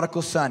this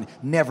prodigal son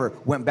never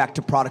went back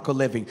to prodigal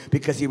living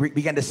because he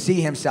began to see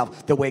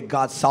himself the way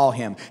God saw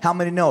him. How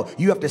many know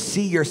you have to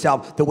see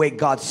yourself the way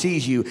God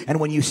sees you? And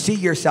when you see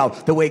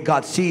yourself the way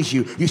God sees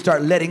you, you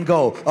start letting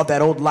go of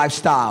that old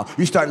lifestyle.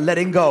 You start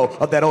letting go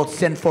of that old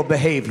sinful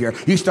behavior.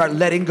 You start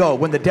letting go.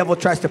 When the devil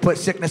tries to put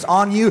sickness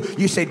on you,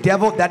 you say,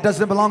 devil, that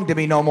doesn't belong to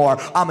me no more.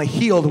 I'm a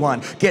healed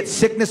one. Get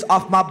sickness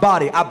off my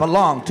body. I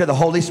belong to the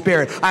Holy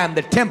Spirit. I am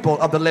the temple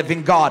of the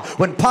living God.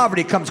 When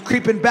poverty comes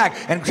creeping back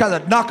and tries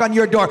to knock on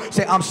your door,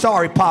 say, I'm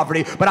sorry,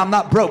 poverty, but I'm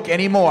not broke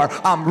anymore.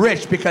 I'm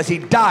rich because he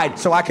died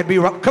so I could be.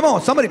 Come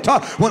on, somebody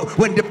talk.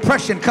 When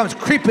depression comes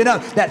creeping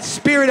up, that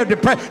spirit of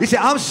depression, you say,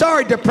 I'm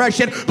sorry,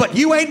 depression, but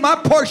you ain't my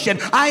portion.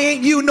 I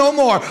ain't you no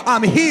more.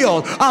 I'm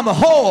healed. I'm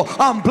whole.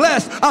 I'm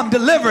blessed. I'm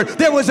delivered.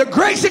 There was a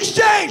grace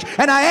exchange,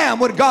 and I am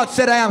what God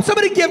said I am.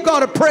 Somebody give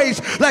God a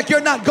praise like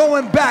you're not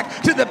going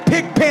back to the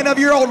pig pen of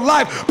your old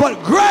life,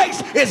 but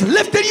grace is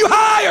lifting you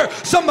higher.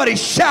 Somebody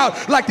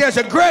shout like there's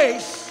a grace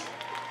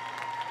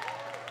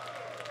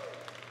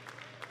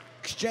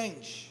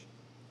exchange.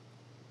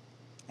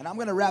 And I'm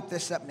going to wrap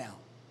this up now,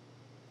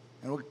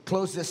 and we'll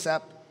close this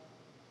up.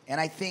 And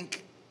I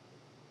think,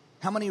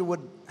 how many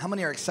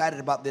are excited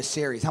about this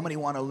series? How many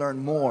want to learn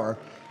more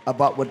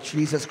about what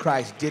Jesus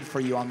Christ did for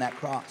you on that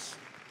cross?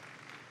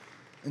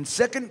 In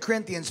 2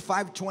 Corinthians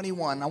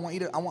 5:21,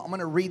 I'm going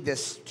to read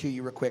this to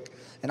you real quick,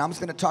 and I'm just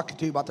going to talk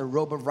to you about the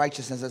robe of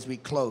righteousness as we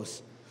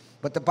close.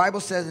 But the Bible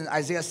says in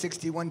Isaiah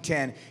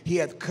 61:10, he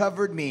hath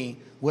covered me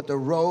with the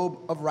robe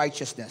of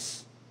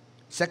righteousness.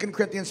 2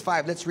 Corinthians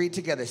 5, let's read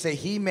together. Say,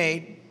 he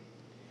made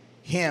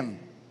him,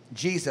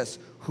 Jesus,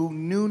 who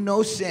knew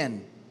no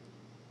sin,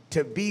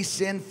 to be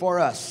sin for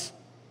us,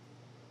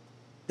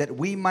 that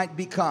we might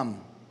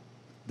become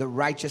the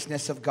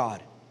righteousness of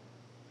God.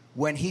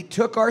 When he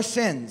took our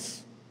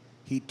sins,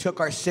 he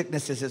took our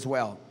sicknesses as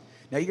well.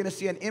 Now you're going to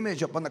see an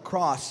image up on the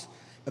cross.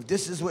 If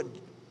this is what,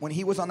 when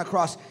he was on the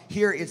cross,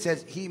 here it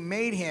says, he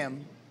made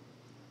him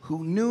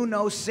who knew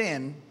no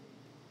sin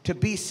to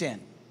be sin.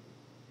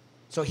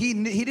 So he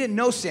didn't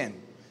know sin,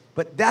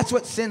 but that's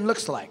what sin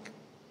looks like.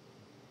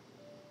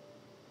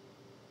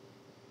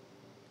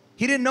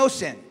 He didn't know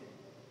sin.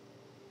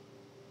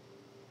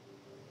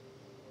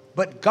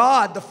 But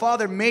God, the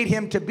Father, made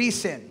him to be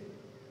sin.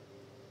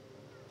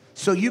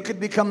 So you could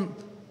become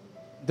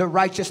the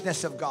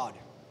righteousness of God.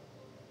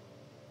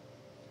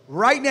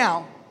 Right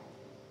now,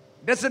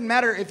 doesn't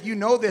matter if you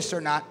know this or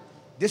not,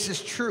 this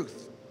is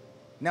truth.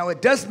 Now, it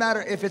does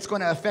matter if it's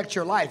going to affect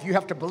your life. You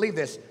have to believe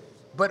this.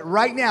 But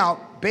right now,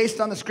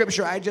 based on the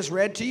scripture I just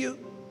read to you,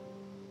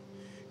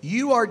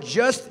 you are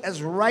just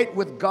as right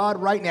with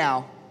God right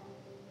now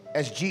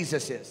as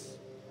Jesus is.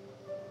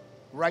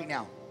 Right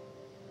now.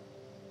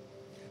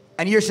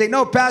 And you're saying,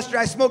 no, Pastor,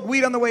 I smoked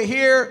weed on the way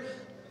here.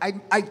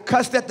 I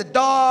cussed at the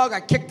dog. I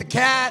kicked the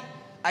cat.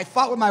 I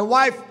fought with my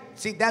wife.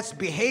 See, that's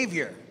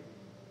behavior.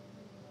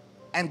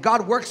 And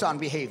God works on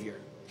behavior.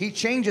 He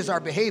changes our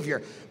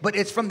behavior. But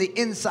it's from the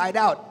inside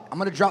out. I'm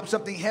going to drop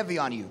something heavy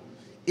on you.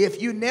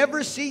 If you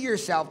never see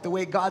yourself the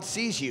way God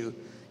sees you,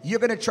 you're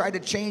going to try to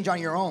change on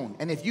your own.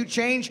 And if you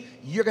change,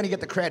 you're going to get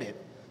the credit.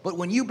 But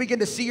when you begin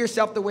to see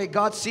yourself the way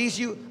God sees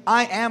you,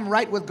 I am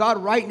right with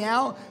God right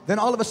now, then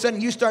all of a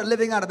sudden you start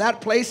living out of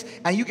that place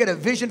and you get a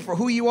vision for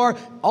who you are.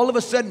 All of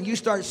a sudden you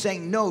start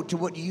saying no to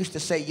what you used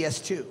to say yes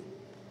to.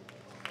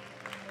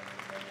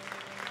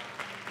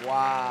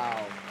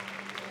 Wow.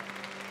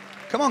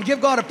 Come on,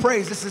 give God a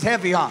praise. This is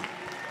heavy, huh?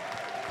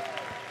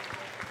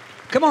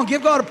 Come on,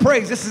 give God a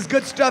praise. This is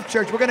good stuff,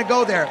 church. We're going to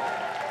go there.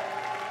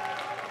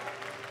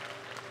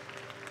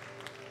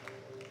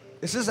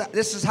 This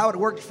is how it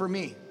worked for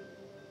me.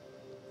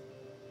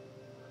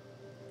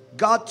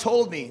 God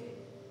told me,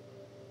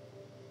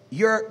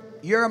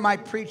 you're my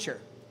preacher.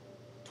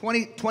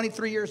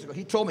 23 years ago,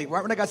 he told me,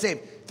 right when I got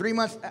saved, 3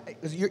 months,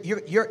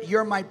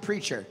 you're my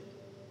preacher.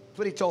 That's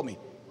what he told me.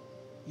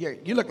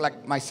 You look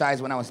like my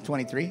size when I was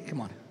 23.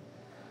 Come on.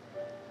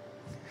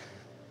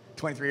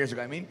 23 years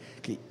ago, I mean.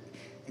 Okay.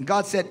 And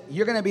God said,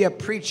 you're going to be a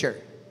preacher.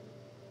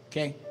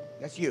 Okay?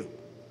 That's you.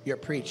 You're a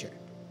preacher.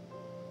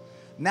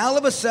 Now all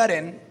of a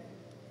sudden,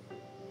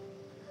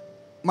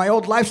 my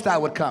old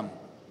lifestyle would come.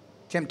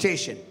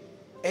 Temptation.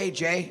 Hey,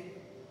 Jay,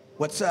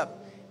 what's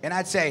up? And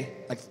I'd say,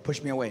 like,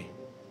 push me away.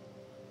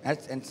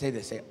 And say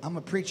this, say, I'm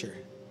a preacher.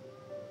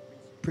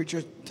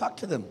 Preachers, talk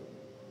to them.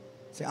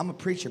 Say, I'm a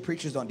preacher.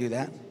 Preachers don't do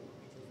that.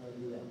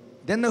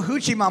 Then the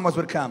hoochie mamas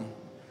would come.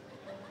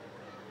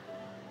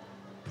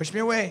 Push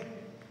me away.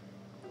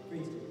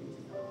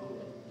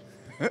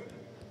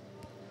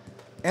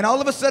 And all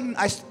of a sudden,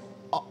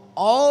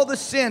 all the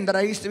sin that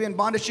I used to be in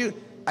bondage to,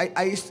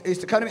 I used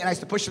to come to me and I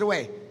used to push it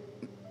away.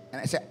 And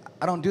I said,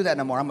 I don't do that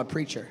no more. I'm a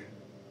preacher.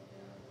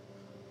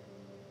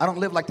 I don't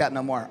live like that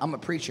no more. I'm a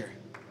preacher.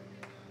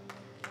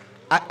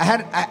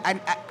 I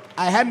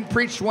hadn't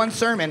preached one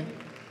sermon,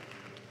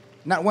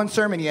 not one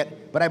sermon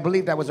yet, but I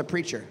believed I was a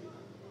preacher.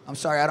 I'm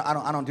sorry,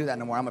 I don't do that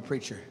no more. I'm a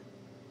preacher.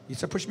 You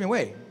said push me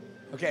away.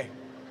 Okay.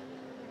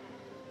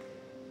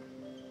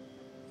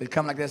 They'd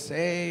come like this.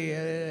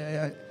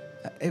 Hey,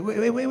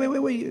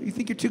 wait. You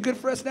think you're too good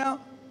for us now?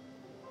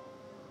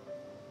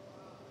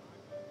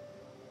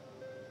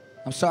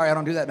 I'm sorry, I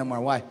don't do that no more.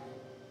 Why?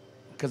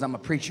 Because I'm a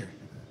preacher.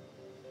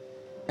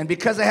 And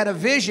because I had a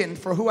vision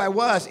for who I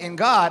was in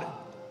God,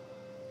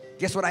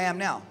 guess what I am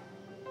now?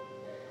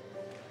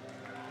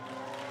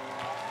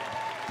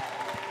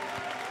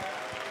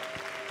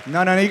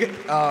 No,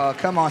 oh,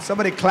 come on.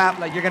 Somebody clap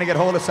like you're going to get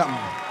hold of something.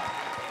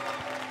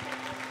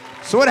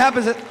 So what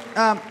happens?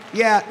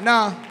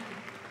 No,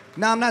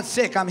 I'm not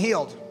sick. I'm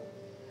healed.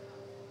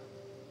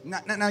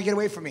 No, get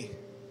away from me.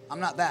 I'm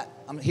not that.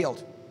 I'm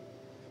healed.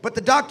 But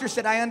the doctor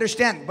said, I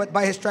understand, but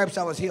by his stripes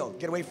I was healed.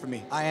 Get away from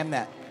me. I am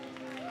that.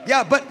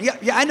 Yeah,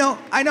 I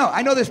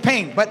know there's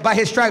pain, but by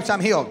his stripes I'm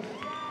healed.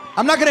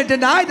 I'm not going to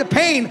deny the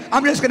pain.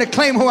 I'm just going to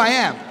claim who I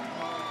am.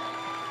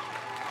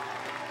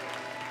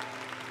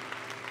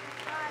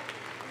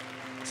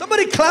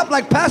 Somebody clap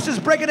like pastor's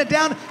breaking it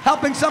down,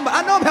 helping somebody.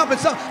 I know I'm helping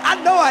somebody.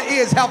 I know I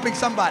is helping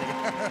somebody.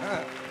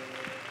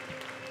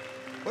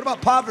 What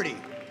about poverty?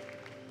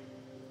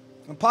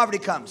 When poverty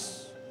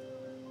comes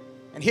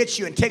and hits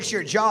you and takes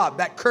your job,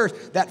 that curse,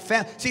 that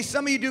family. See,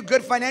 some of you do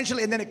good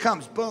financially and then it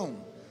comes,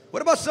 boom.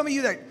 What about some of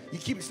you that you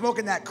keep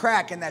smoking that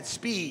crack and that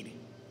speed?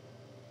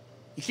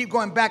 You keep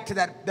going back to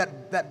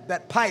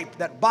that pipe,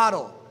 that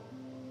bottle.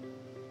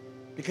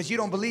 because you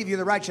don't believe you're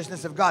the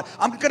righteousness of God.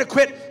 I'm going to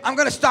quit. I'm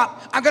going to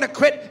stop. I'm going to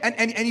quit.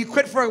 And you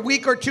quit for a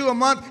week or two, a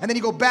month, and then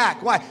you go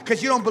back. Why?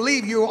 Because you don't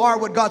believe you are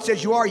what God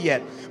says you are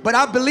yet. But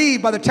I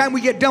believe by the time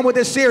we get done with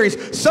this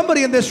series,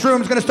 somebody in this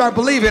room is going to start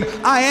believing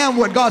I am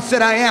what God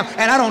said I am,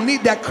 and I don't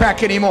need that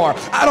crack anymore.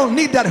 I don't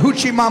need that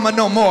hoochie mama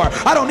no more.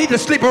 I don't need to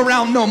sleep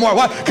around no more.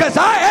 Why? Because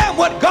I am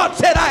what God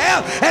said I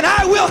am, and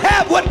I will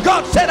have what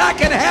God said I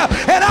can have,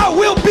 and I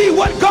will be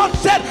what God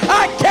said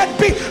I can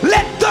be.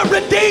 Let the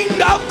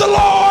redeemed of the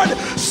Lord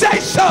say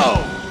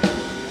so.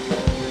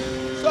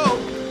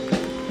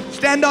 So,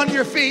 stand on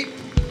your feet.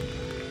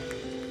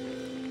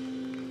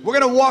 We're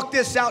going to walk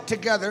this out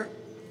together.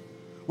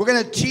 We're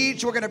going to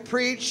teach. We're going to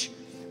preach.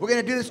 We're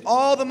going to do this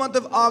all the month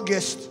of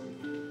August.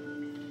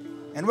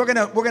 And we're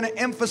going to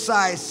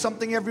emphasize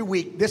something every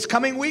week. This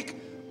coming week,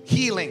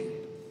 healing.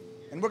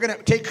 And we're going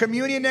to take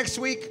communion next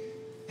week.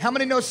 How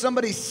many know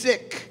somebody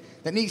sick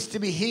that needs to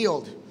be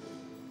healed?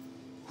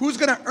 Who's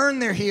going to earn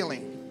their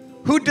healing?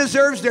 Who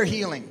deserves their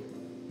healing?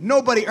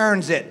 Nobody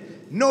earns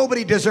it.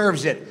 Nobody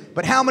deserves it.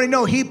 But how many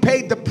know He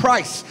paid the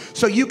price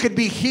so you could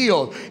be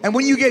healed? And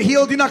when you get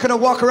healed, you're not going to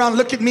walk around,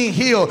 look at me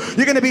healed.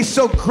 You're going to be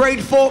so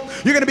grateful.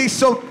 You're going to be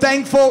so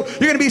thankful. You're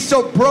going to be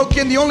so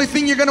broken. The only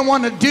thing you're going to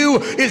want to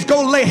do is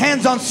go lay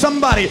hands on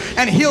somebody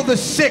and heal the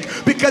sick.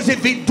 Because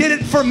if He did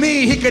it for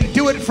me, He can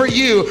do it for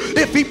you.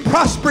 If He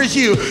prospers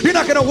you, you're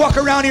not going to walk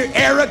around here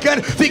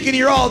arrogant, thinking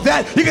you're all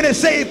that. You're going to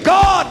say,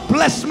 God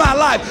blessed my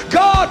life.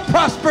 God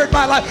prospered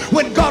my life.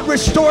 When God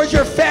restores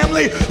your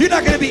family, you're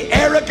not going to be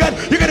arrogant.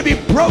 You're going to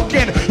be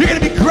broken. You're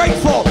going to be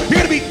grateful.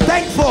 You're going to be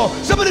thankful.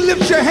 Somebody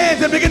lift your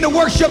hands and begin to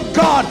worship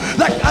God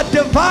like a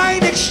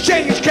divine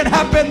exchange can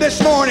happen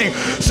this morning.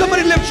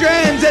 Somebody lift your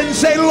hands and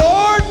say,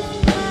 Lord,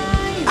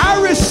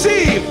 I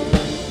receive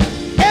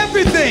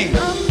everything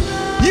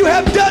you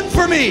have done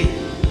for me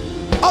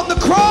on the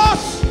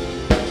cross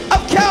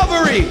of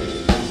Calvary.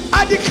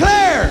 I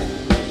declare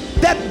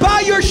that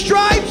by your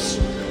stripes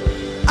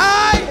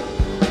I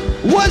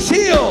was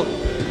healed.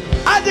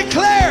 I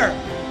declare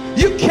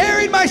you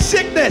carried my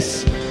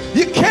sickness.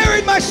 You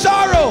carried my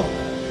sorrow.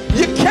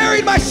 You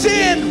carried my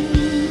sin.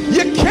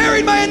 You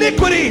carried my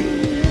iniquity.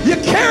 You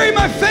carried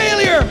my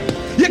failure.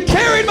 You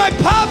carried my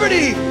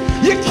poverty.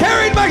 You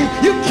carried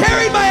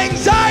my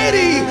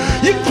anxiety.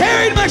 You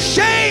carried my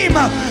shame.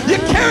 You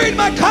carried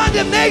my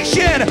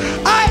condemnation.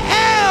 I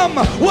am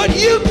what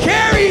you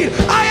carried.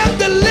 I am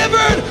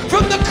delivered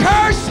from the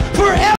curse forever.